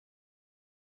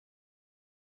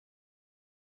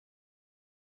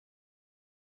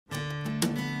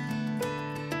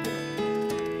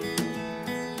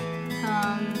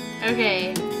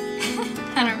Okay,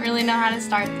 I don't really know how to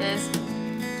start this.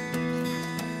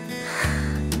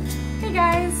 Hey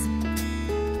guys!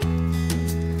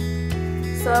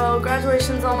 So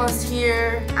graduation's almost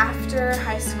here. After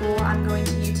high school, I'm going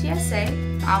to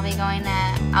UTSA. I'll be going to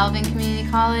Alvin Community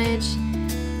College.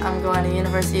 I'm going to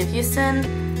University of Houston.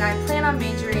 And I plan on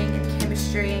majoring in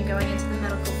chemistry and going into the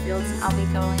medical fields. I'll be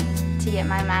going to get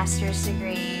my master's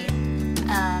degree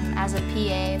as a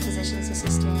PA, physician's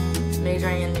assistant.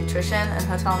 Majoring in nutrition and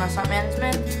hotel and restaurant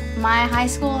management. My high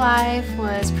school life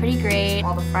was pretty great.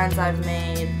 All the friends I've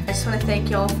made. I just want to thank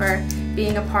y'all for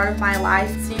being a part of my life.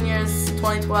 Seniors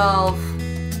 2012,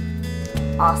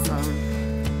 awesome.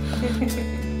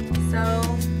 So,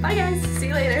 bye guys, see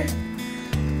you later.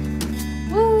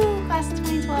 Woo, class of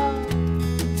 2012.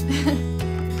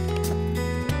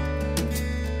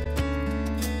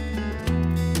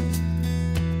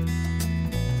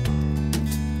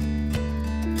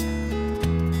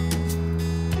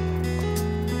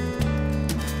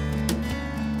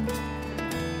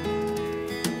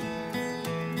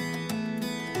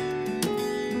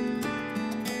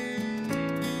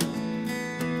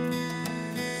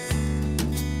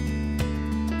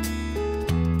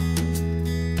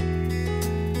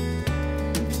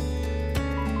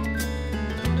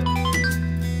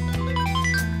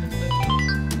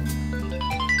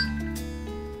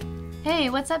 Hey,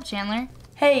 what's up, Chandler?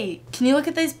 Hey, can you look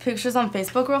at these pictures on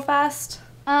Facebook real fast?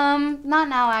 Not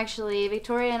now actually.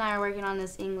 Victoria and I are working on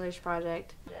this English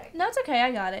project. No, it's okay,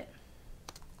 I got it.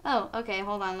 Oh, okay,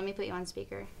 hold on, let me put you on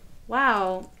speaker.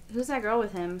 Wow, who's that girl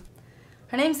with him?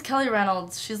 Her name's Kelly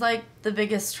Reynolds. She's like the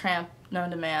biggest tramp known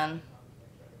to man.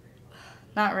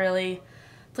 Not really.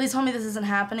 Please tell me this isn't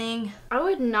happening. I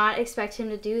would not expect him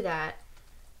to do that.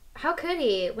 How could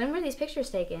he? When were these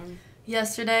pictures taken?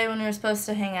 Yesterday when we were supposed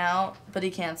to hang out, but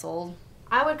he canceled.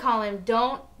 I would call him,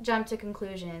 don't jump to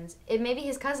conclusions. It may be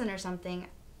his cousin or something.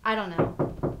 I don't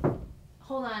know.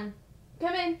 Hold on.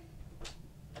 Come in.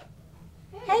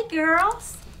 Hey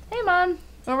girls. Hey Mom,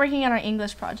 we're working on our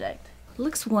English project.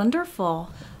 Looks wonderful.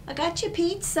 I got you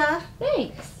pizza.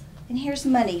 Thanks. And here's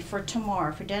money for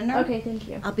tomorrow for dinner. Okay, thank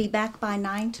you. I'll be back by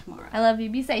 9 tomorrow. I love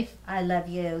you, be safe. I love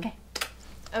you. Okay.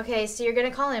 Okay, so you're gonna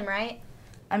call him, right?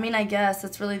 I mean, I guess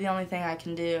that's really the only thing I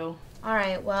can do.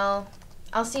 Alright, well,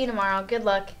 I'll see you tomorrow. Good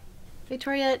luck.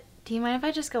 Victoria, do you mind if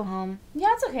I just go home?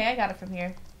 Yeah, it's okay, I got it from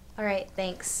here. Alright,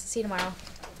 thanks. See you tomorrow.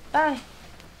 Bye.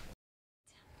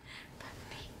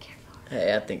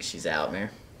 Hey, I think she's out,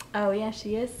 Mare. Oh yeah,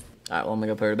 she is. Alright, well, I'm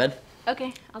gonna go put her to bed.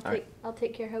 Okay, I'll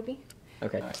take care, Hobie.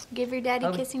 Okay. All right. Give your daddy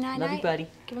Love you. kissy night Love night. you, buddy.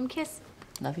 Give him a kiss.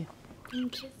 Love you. Give him a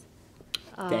kiss.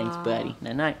 Thanks, buddy.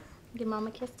 Night night. Give mom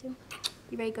a kiss too.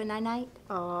 You ready to go night night?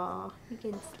 Aw, you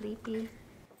getting sleepy.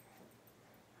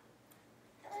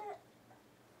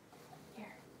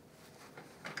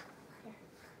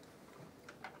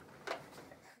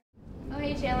 Oh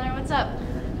hey Chandler, what's up?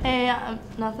 Hey,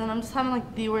 nothing. I'm just having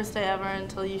like the worst day ever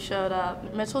until you showed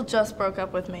up. Mitchell just broke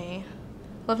up with me.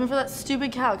 Looking for that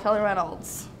stupid cow, Kelly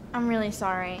Reynolds. I'm really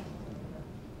sorry.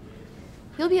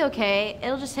 You'll be okay.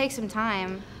 It'll just take some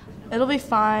time. It'll be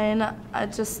fine.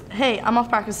 Hey, I'm off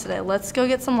practice today. Let's go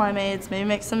get some limeades, maybe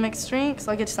make some mixed drinks.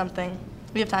 I'll get you something.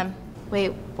 We have time.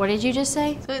 Wait, what did you just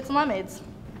say? Let's go get some limeades.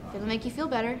 It'll make you feel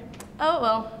better. Oh,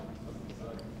 well.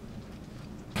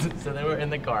 So they were in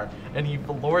the car, and he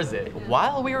floors it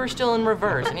while we were still in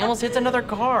reverse, and he almost hits another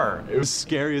car. It was the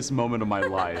scariest moment of my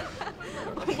life.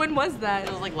 When was that?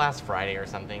 It was like last Friday or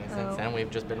something. Since then,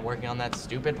 we've just been working on that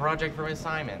stupid project for Miss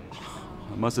Simon.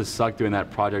 It must have sucked doing that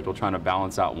project while trying to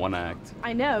balance out one act.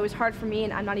 I know, it was hard for me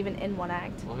and I'm not even in one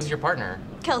act. Well, who's your partner?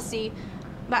 Kelsey,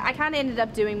 but I kind of ended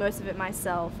up doing most of it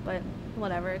myself, but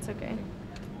whatever, it's okay.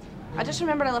 I just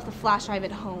remembered I left the flash drive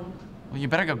at home. Well, you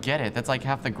better go get it. That's like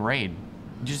half the grade.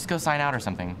 You just go sign out or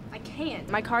something. I can't.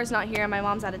 My car's not here and my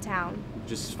mom's out of town.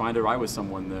 Just find a ride with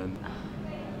someone then.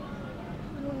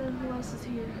 I don't know who else is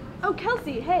here. Oh,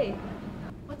 Kelsey, hey.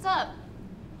 What's up?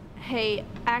 Hey,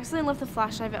 I accidentally left the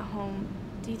flash drive at home.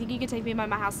 Do you think you could take me by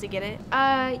my house to get it?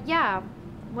 Yeah.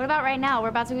 What about right now? We're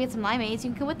about to go get some limeades. You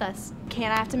can come with us.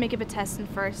 Can't. I have to make up a test in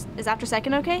first. Is after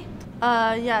second okay?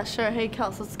 Yeah, sure. Hey,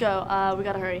 Kels, let's go. We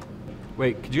gotta hurry.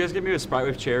 Wait, could you guys get me a Sprite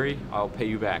with cherry? I'll pay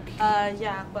you back.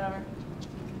 Yeah, whatever.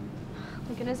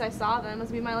 Thank goodness I saw them.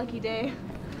 Must be my lucky day.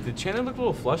 Did Shannon look a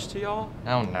little flushed to y'all?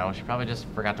 Oh no, she probably just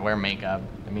forgot to wear makeup.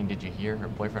 I mean, did you hear? Her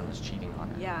boyfriend was cheating on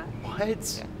her. Yeah. What?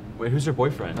 Yeah. Wait, who's her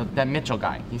boyfriend? That Mitchell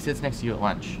guy. He sits next to you at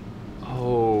lunch.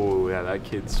 Oh, yeah, that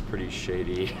kid's pretty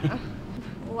shady.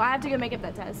 Well, I have to go make up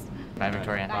that test. Bye,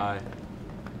 Victoria. Bye.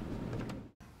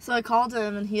 So I called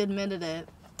him and he admitted it,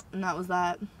 and that was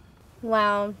that.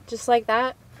 Wow, just like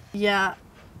that? Yeah.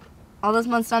 All those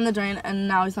months down the drain, and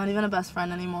now he's not even a best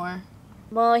friend anymore.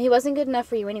 Well, he wasn't good enough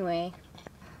for you anyway.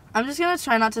 I'm just gonna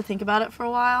try not to think about it for a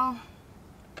while.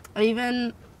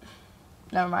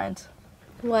 Never mind.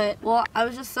 What? Well, I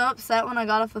was just so upset when I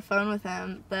got off the phone with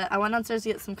him that I went downstairs to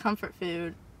get some comfort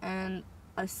food, and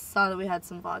I saw that we had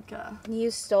some vodka. You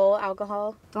stole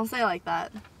alcohol? Don't say it like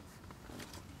that.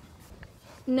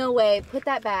 No way. Put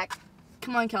that back.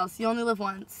 Come on, Kelsey, you only live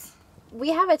once. We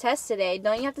have a test today.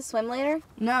 Don't you have to swim later?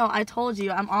 No, I told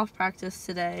you, I'm off practice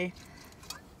today.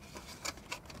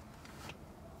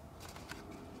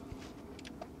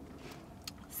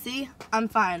 See? I'm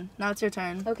fine. Now it's your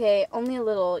turn. Okay, only a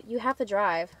little. You have to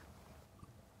drive.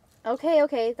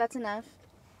 Okay, that's enough.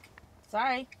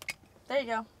 Sorry. There you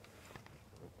go.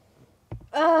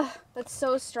 Ugh, that's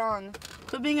so strong.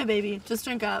 Quit being a baby. Just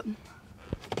drink up.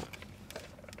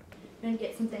 Gonna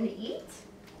get something to eat?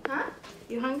 Huh?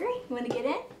 You hungry? You wanna get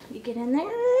in? You get in there?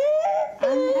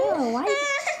 Oh no, why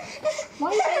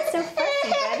you being so fussy,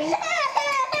 buddy?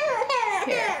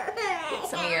 Here, get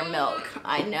some of your milk.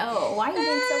 I know. Why are you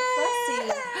being so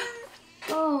fussy?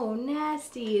 Oh,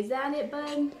 nasty. Is that it,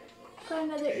 bud? Got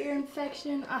another ear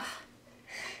infection? Ugh.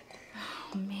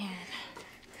 Oh man.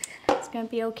 It's gonna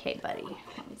be okay, buddy.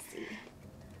 Let me see.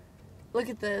 Look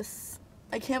at this.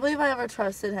 I can't believe I ever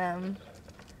trusted him.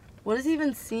 What does he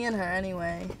even see in her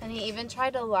anyway? And he even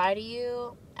tried to lie to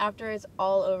you after it's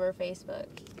all over Facebook.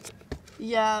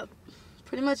 Yeah,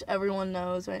 pretty much everyone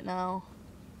knows right now.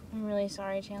 I'm really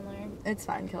sorry, Chandler. It's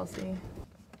fine, Kelsey.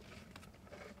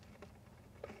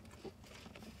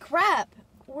 Crap!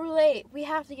 We're late. We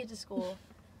have to get to school.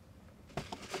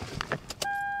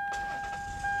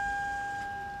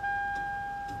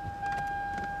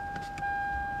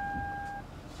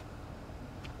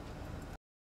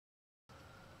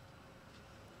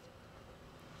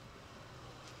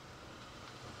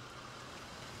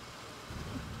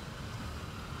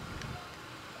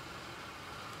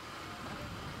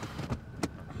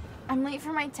 I'm late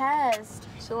for my test.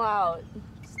 Chill out.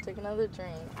 Just take another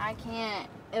drink. I can't.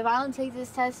 If I don't take this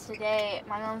test today,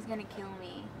 my mom's gonna kill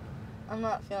me. I'm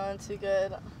not feeling too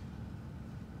good.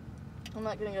 I'm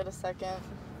not gonna go to second.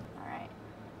 All right.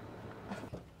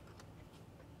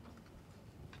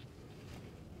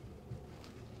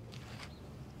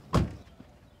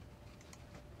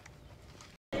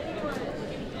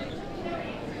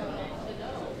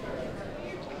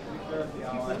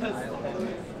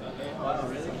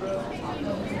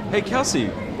 Hey, Kelsey,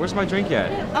 where's my drink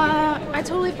at? I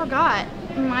totally forgot.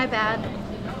 My bad.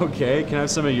 Okay, can I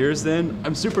have some of yours then?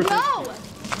 I'm super No!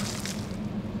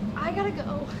 I gotta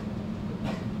go.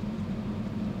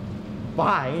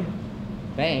 Bye.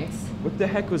 Thanks. What the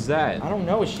heck was that? I don't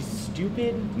know. Is she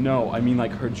stupid? No, I mean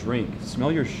like her drink.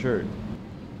 Smell your shirt.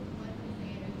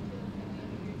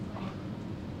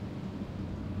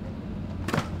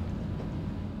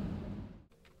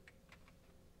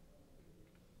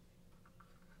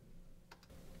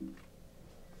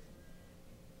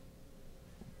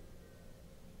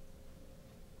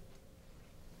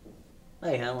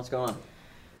 Hey, hon, what's going on?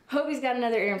 Hobie's got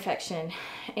another ear infection,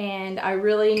 and I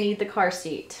really need the car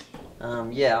seat.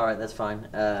 Yeah, all right, that's fine.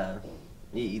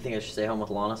 You think I should stay home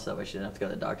with Lana so that way she doesn't have to go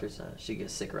to the doctor's? She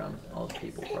gets sick around all the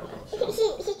people, probably.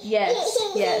 So.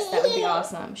 Yes, that would be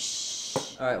awesome.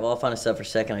 Shh. All right, well, I'll find a sub for a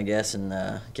second, I guess,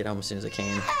 and get home as soon as I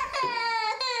can.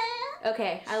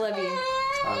 Okay, I love you.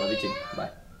 I love you too.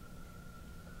 Bye.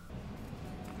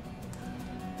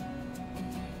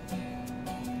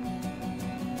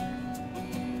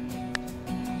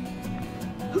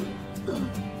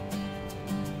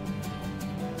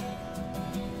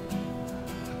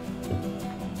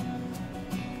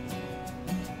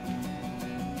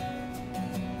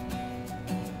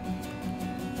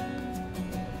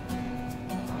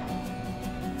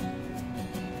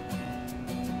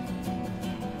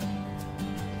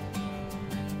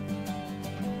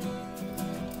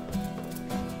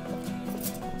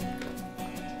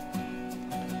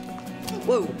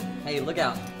 Whoa! Hey, look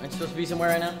out. Aren't you supposed to be somewhere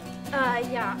right now?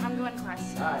 Yeah, I'm going to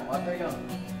class. Alright, well, there you go.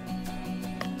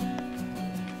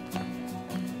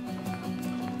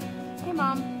 Hey,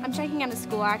 Mom. I'm checking out of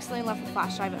school. I accidentally left the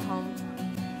flash drive at home.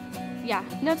 Yeah,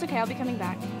 no, it's okay. I'll be coming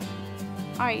back.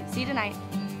 All right, see you tonight.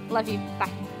 Love you. Bye.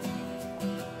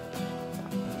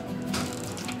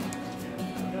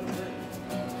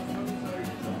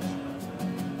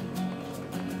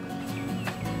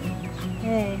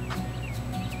 Hey.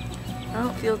 I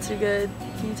don't feel too good.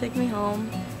 Can you take me home?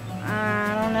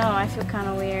 I don't know. I feel kind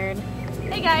of weird.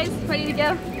 Hey, guys. Ready to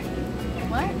go?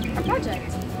 What? Our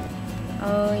project.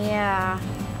 Oh, yeah.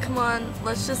 Come on,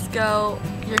 let's just go.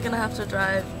 You're gonna have to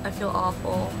drive. I feel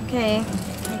awful. Okay.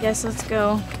 I guess let's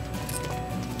go.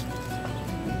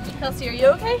 Kelsey, are you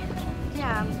okay?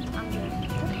 Yeah, I'm good.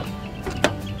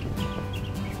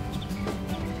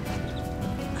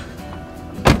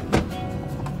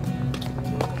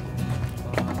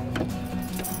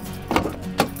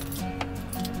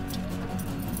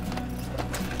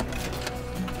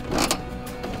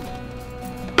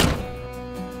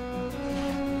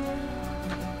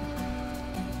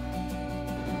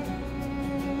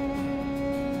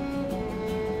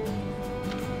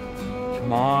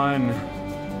 Come on.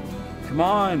 Come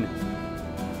on.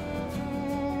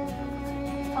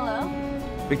 Hello?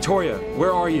 Victoria,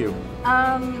 where are you?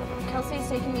 Kelsey's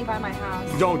taking me by my house.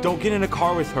 Don't get in a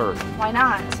car with her. Why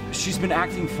not? She's been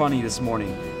acting funny this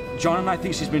morning. John and I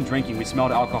think she's been drinking. We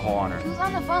smelled alcohol on her. Who's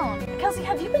on the phone? Kelsey,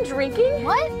 have you been drinking?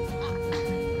 What?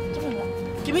 Give me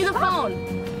that. Give me the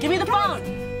phone. Give me the phone.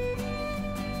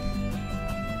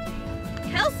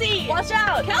 Kelsey! Watch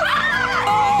out! Kelsey!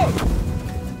 Oh!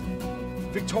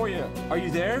 Victoria, are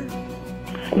you there?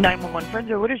 911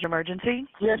 Friendswood, what is your emergency?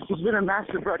 Yes, there's been a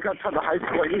massive wreck outside the high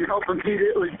school. I need help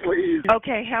immediately, please.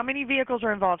 Okay, how many vehicles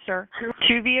are involved, sir?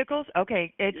 Two vehicles?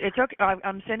 Okay, it's okay.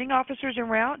 I'm sending officers en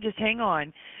route. Just hang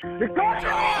on.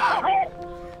 Victoria!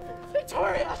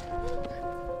 Victoria!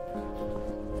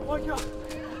 Oh my God! Wake up!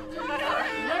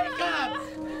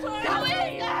 Who is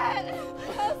that?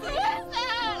 Who is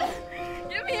that?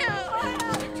 Get me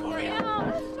out! Victoria!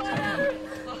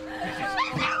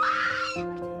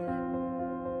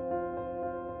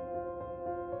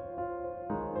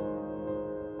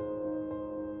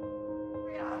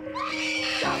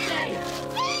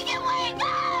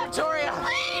 Victoria!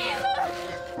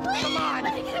 Come on!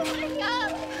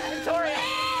 Victoria!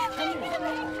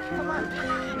 Come on!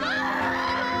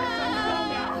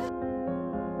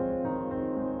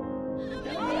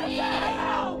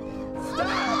 Stop!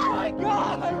 Oh my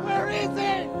God! Where is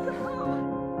it?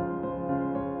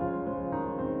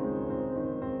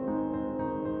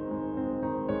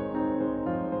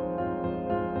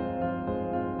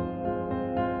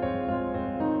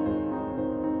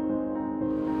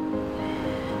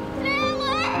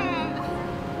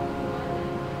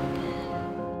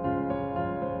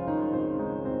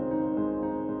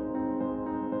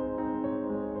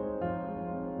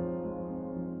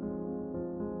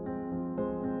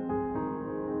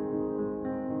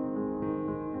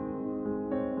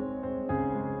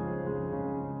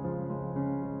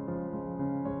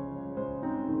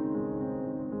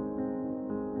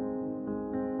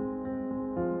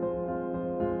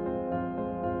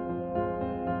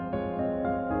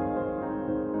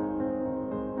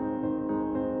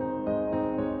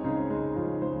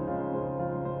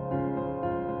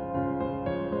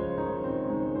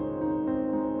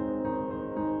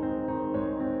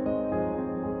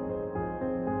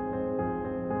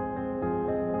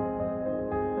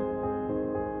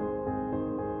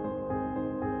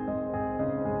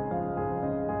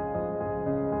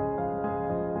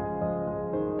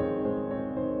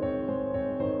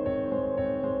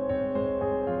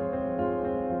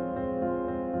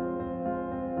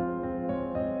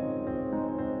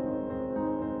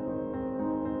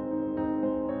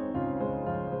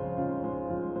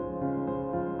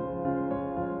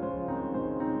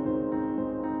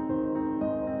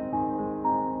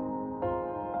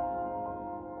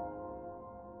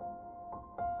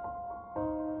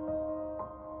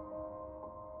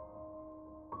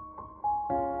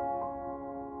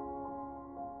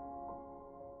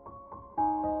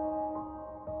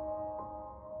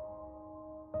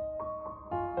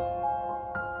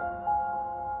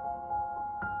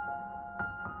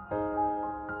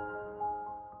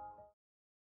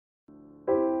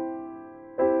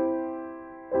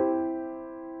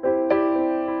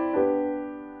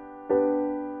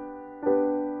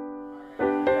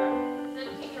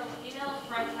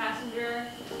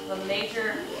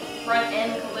 Major front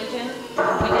end collision.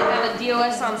 We did have a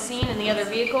DOS on scene in the other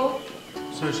vehicle.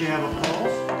 So does she have a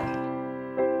pulse?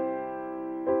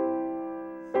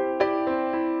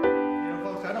 You know,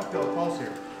 folks, I don't feel a pulse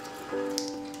here.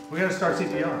 We gotta start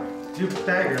CPR. Do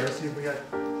stagger. Let's see if we got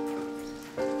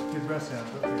good breath sounds.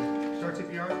 Okay. Start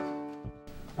CPR.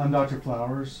 I'm Dr.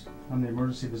 Flowers. I'm the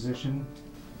emergency physician.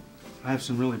 I have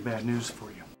some really bad news for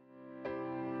you.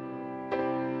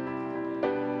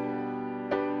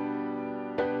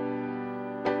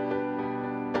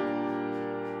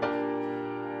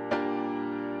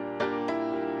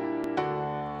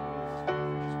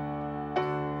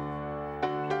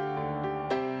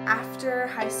 After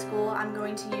high school, I'm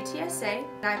going to UTSA,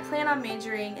 and I plan on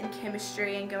majoring in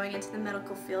chemistry and going into the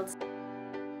medical fields.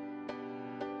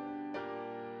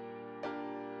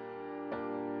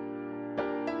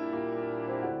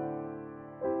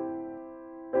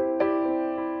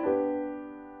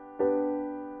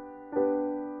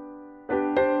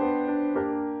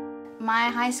 My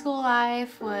high school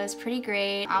life was pretty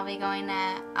great. I'll be going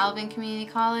to Alvin Community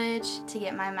College to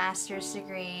get my master's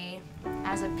degree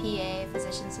as a PA,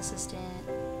 physician's assistant.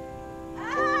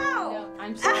 No,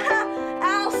 I'm sorry.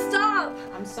 Ow, stop!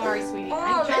 I'm sorry, sweetie.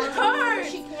 Oh, it hurts!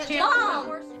 She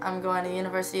can't. I'm going to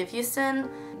University of Houston,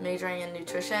 majoring in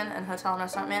nutrition and hotel and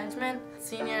restaurant management.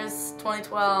 Seniors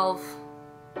 2012.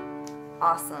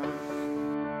 Awesome.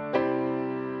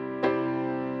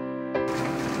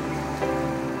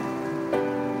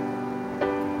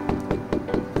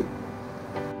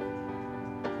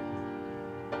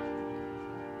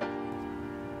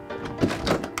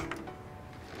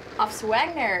 Officer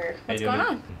Wagner, what's going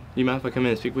on? You mind if I come in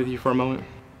and speak with you for a moment?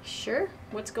 Sure.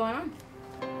 What's going on?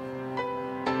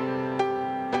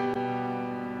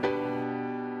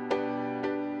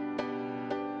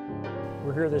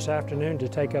 We're here this afternoon to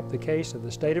take up the case of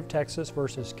the state of Texas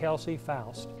versus Kelsey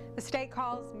Faust. The state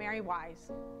calls Mary Wise.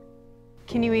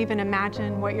 Can you even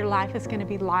imagine what your life is going to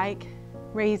be like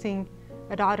raising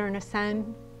a daughter and a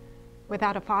son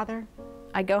without a father?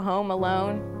 I go home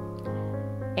alone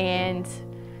and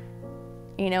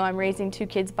I'm raising 2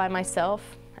 kids by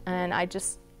myself, and I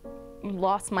just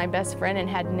lost my best friend and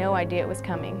had no idea it was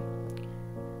coming.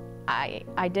 I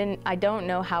don't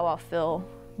know how I'll feel,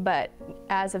 but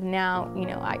as of now,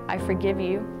 I forgive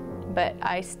you, but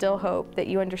I still hope that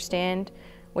you understand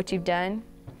what you've done,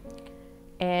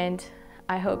 and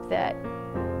I hope that,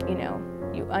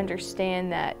 you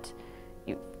understand that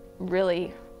you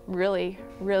really, really,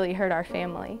 really hurt our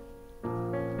family.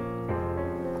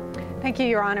 Thank you,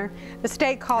 Your Honor. The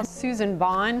state calls Susan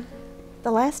Vaughn. The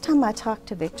last time I talked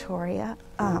to Victoria,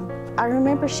 I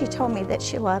remember she told me that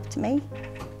she loved me,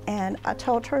 and I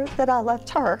told her that I loved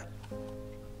her.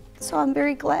 So I'm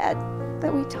very glad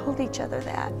that we told each other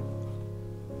that.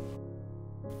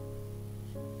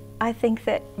 I think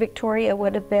that Victoria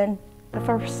would have been the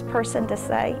first person to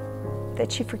say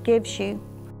that she forgives you.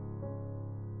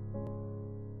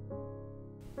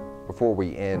 Before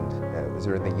we end, is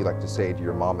there anything you'd like to say to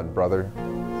your mom and brother?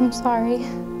 I'm sorry.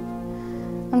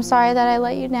 I'm sorry that I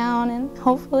let you down, and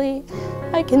hopefully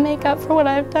I can make up for what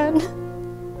I've done.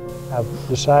 I've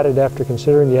decided, after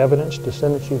considering the evidence, to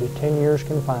sentence you to 10 years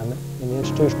confinement in the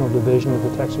institutional division of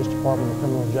the Texas Department of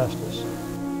Criminal Justice.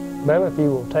 Ma'am, if you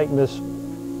will take Miss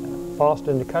Faust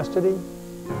into custody,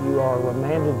 you are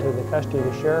remanded to the custody of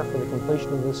the sheriff for the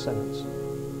completion of this sentence.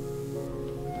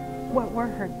 What were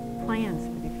her plans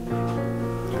for the future?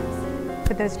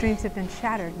 But those dreams have been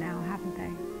shattered now, haven't they?